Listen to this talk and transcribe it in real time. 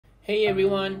Hey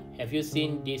everyone, have you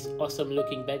seen this awesome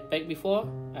looking backpack before?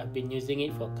 I've been using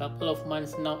it for a couple of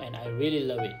months now and I really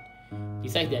love it.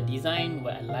 Besides their design,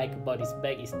 what I like about this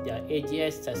bag is their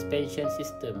AGS suspension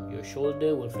system. Your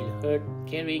shoulder will feel hurt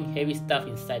carrying heavy stuff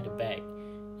inside the bag.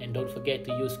 And don't forget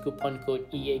to use coupon code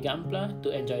EA Gunpla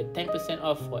to enjoy 10%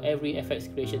 off for every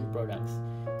FX Creation products.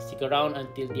 Stick around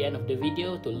until the end of the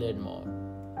video to learn more.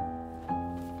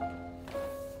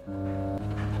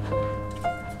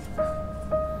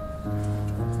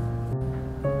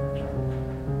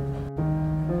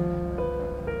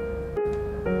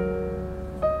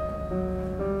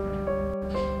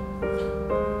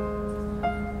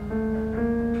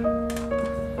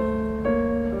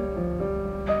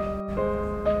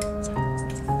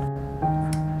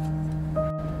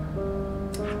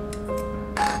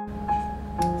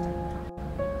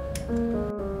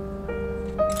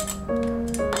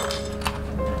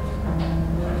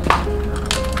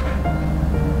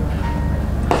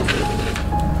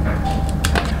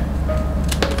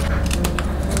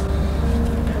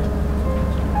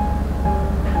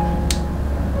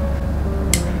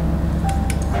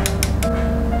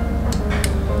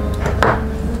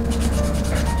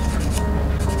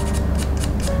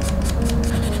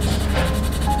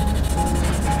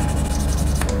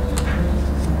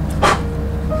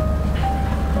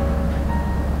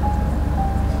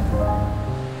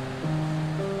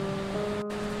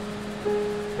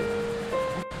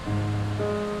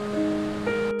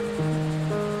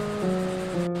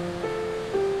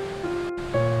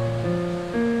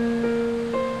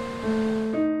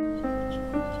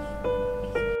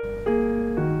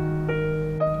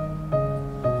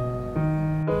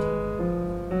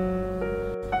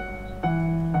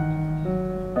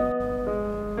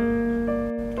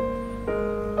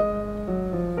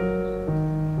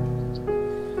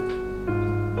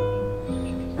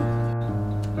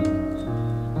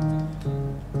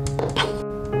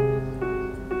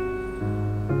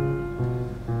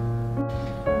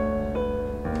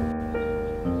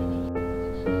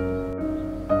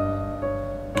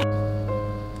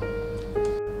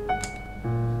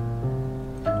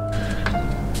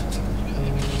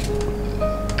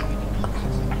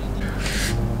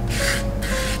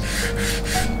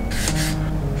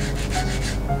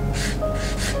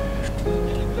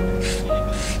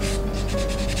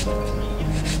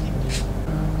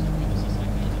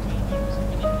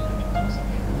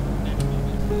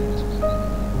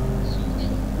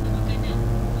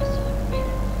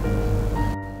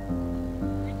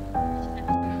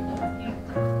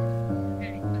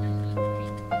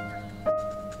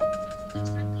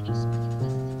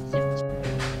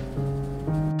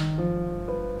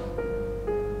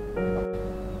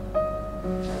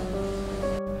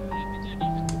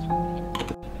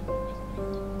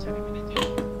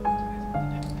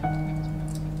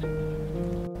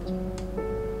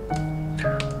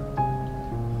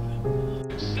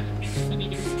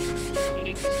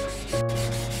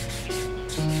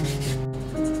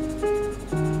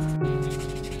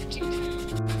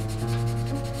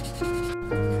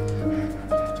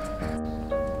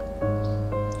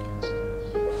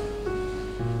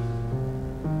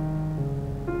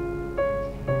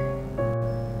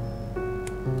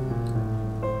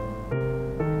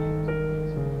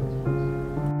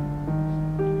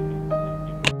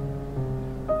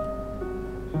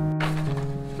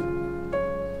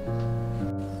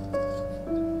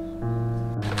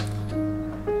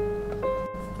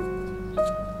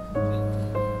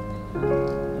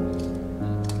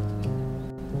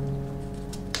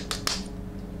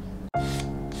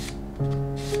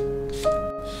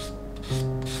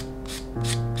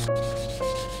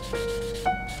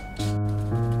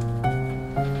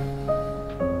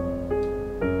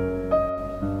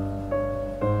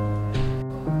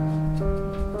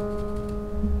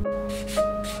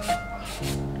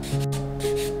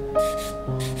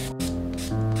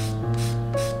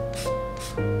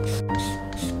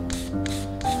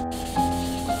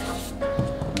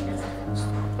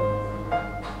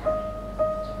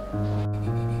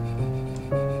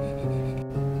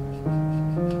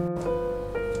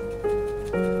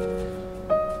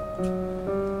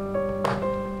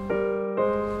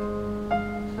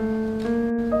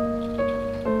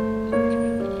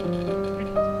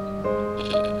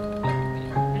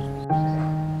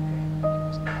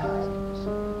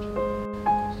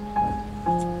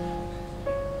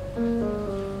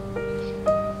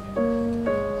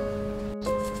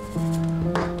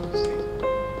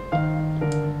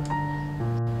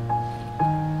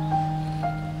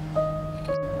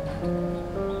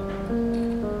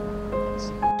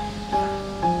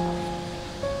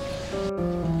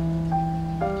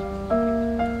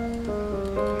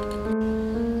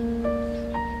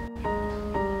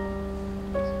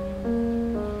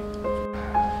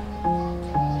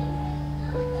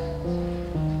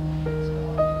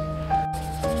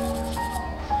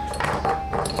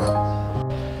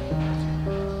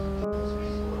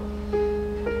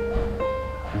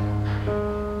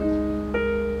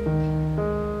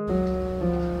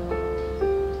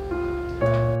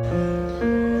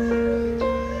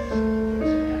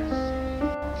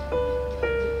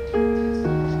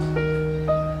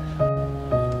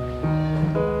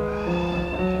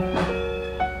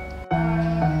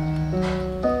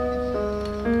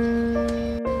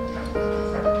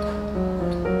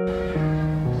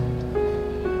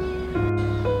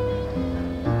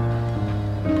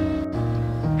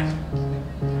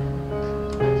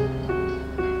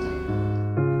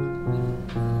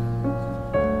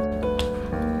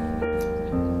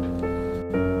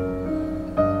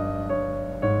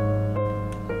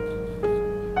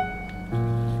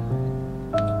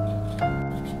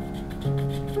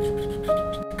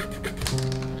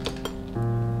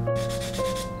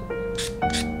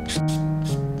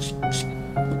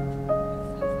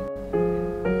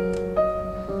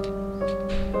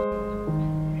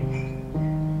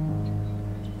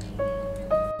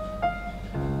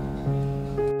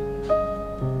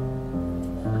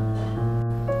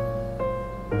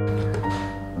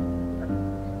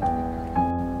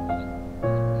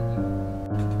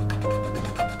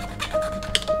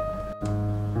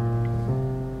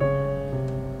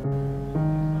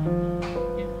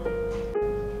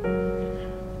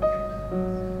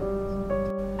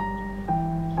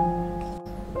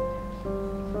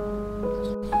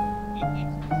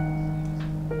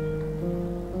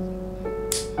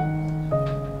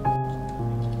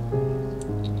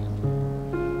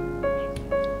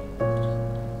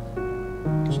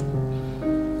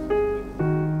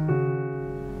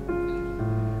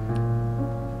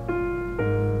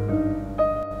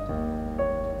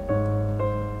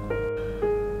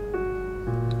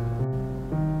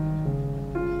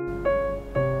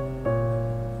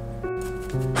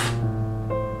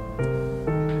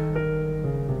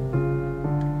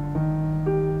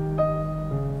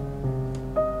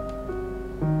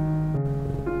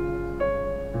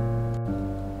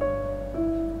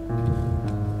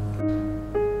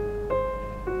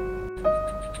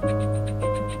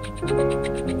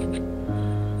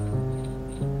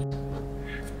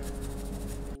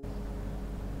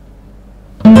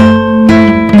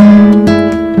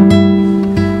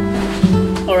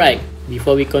 Alright,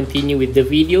 before we continue with the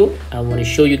video, I want to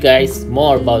show you guys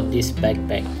more about this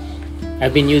backpack.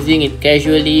 I've been using it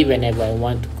casually whenever I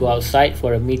want to go outside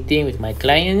for a meeting with my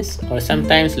clients, or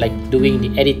sometimes like doing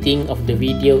the editing of the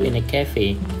video in a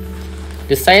cafe.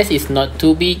 The size is not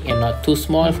too big and not too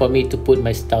small for me to put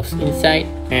my stuff inside,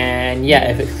 and yeah,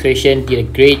 FX Creation did a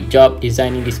great job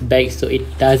designing this bag so it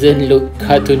doesn't look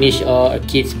cartoonish or a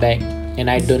kid's bag, and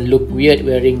I don't look weird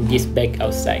wearing this bag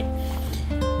outside.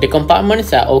 The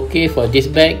compartments are okay for this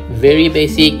bag, very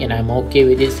basic, and I'm okay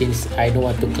with it since I don't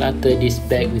want to clutter this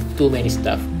bag with too many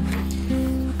stuff.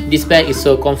 This bag is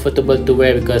so comfortable to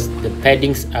wear because the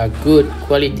paddings are good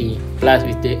quality, plus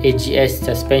with the AGS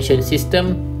suspension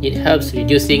system, it helps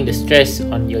reducing the stress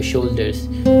on your shoulders.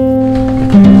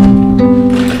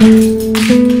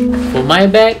 For my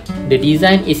bag, the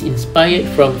design is inspired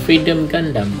from Freedom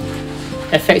Gundam.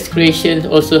 FX Creation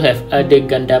also have other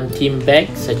Gundam theme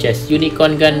bags such as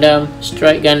Unicorn Gundam,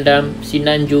 Strike Gundam,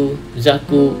 Sinanju,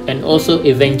 Zaku, and also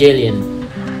Evangelion.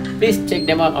 Please check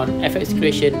them out on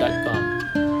fxcreation.com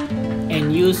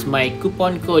and use my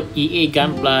coupon code EA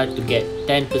Gunpla to get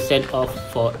 10% off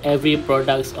for every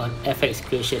products on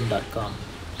fxcreation.com.